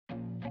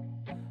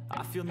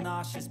I feel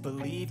nauseous,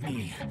 believe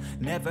me.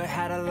 Never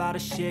had a lot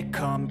of shit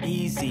come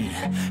easy.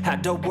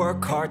 Had to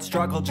work hard,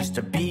 struggle just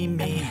to be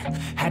me.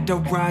 Had to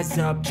rise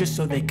up just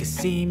so they could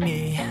see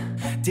me.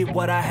 Did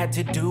what I had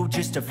to do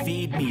just to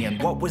feed me.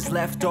 And what was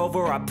left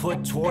over I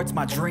put towards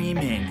my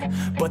dreaming.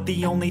 But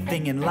the only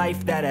thing in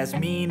life that has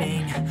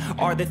meaning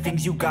are the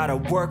things you gotta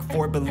work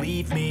for,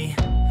 believe me.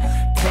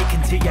 Take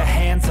into your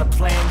hands a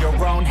plan.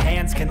 Your own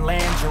hands can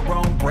land your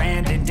own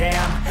brand. And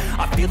damn,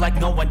 I feel like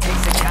no one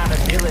takes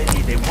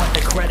accountability. They want the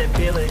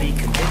credibility,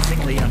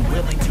 convincingly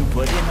unwilling to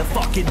put in the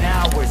fucking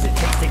hours it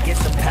takes to get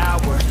some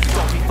power.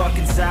 Don't be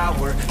fucking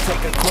sour,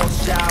 take a cold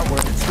shower.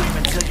 Scream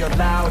until you're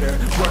louder,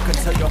 work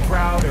until you're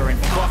prouder. And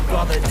fuck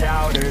all the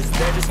doubters,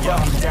 they're just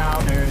fucking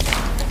downers.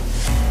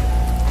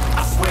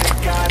 I swear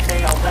to God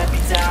they all let me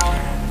down.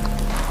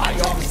 I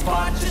always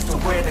fought just to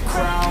wear the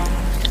crown.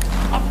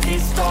 I'm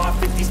pissed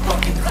off at these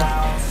fucking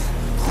clowns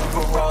who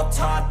were all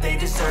taught they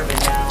deserve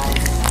an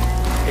ounce.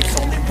 It's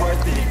only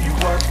worth it if you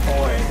work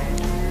for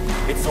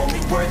it. It's only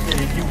worth it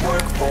if you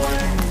work for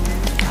it.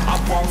 I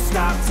won't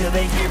stop till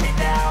they hear me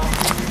now.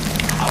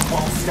 I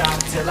won't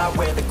stop till I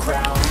wear the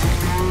crown.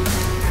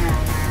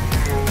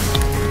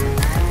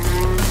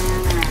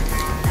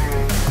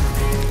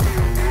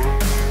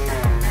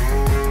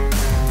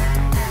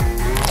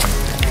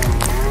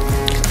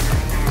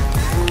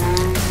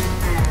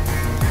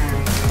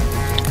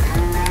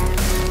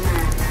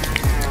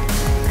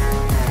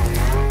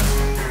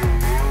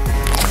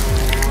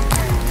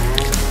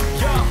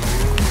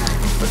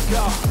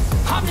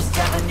 I'm just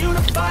telling you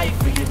to fight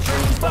for your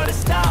dreams, but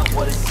it's not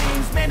what it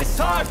seems. Man, it's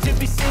hard to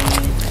be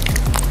seen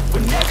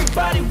when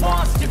everybody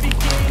wants to be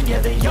king.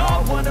 Yeah, they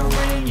all wanna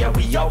ring, yeah,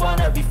 we all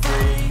wanna be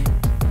free.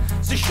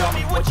 So show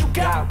me what you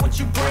got, what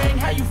you bring,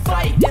 how you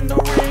fight in the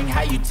ring,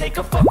 how you take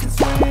a fucking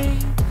swing.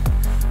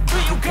 Do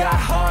you got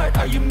heart,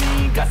 are you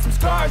mean? Got some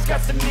scars,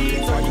 got some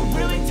needs, are you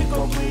willing to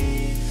go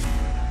bleed?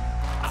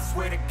 I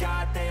swear to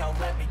God they all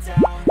let me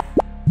down.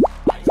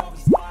 I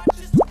always fought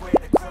just to wear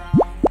the crown.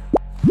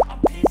 I'm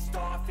pissed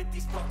off at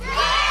these fucking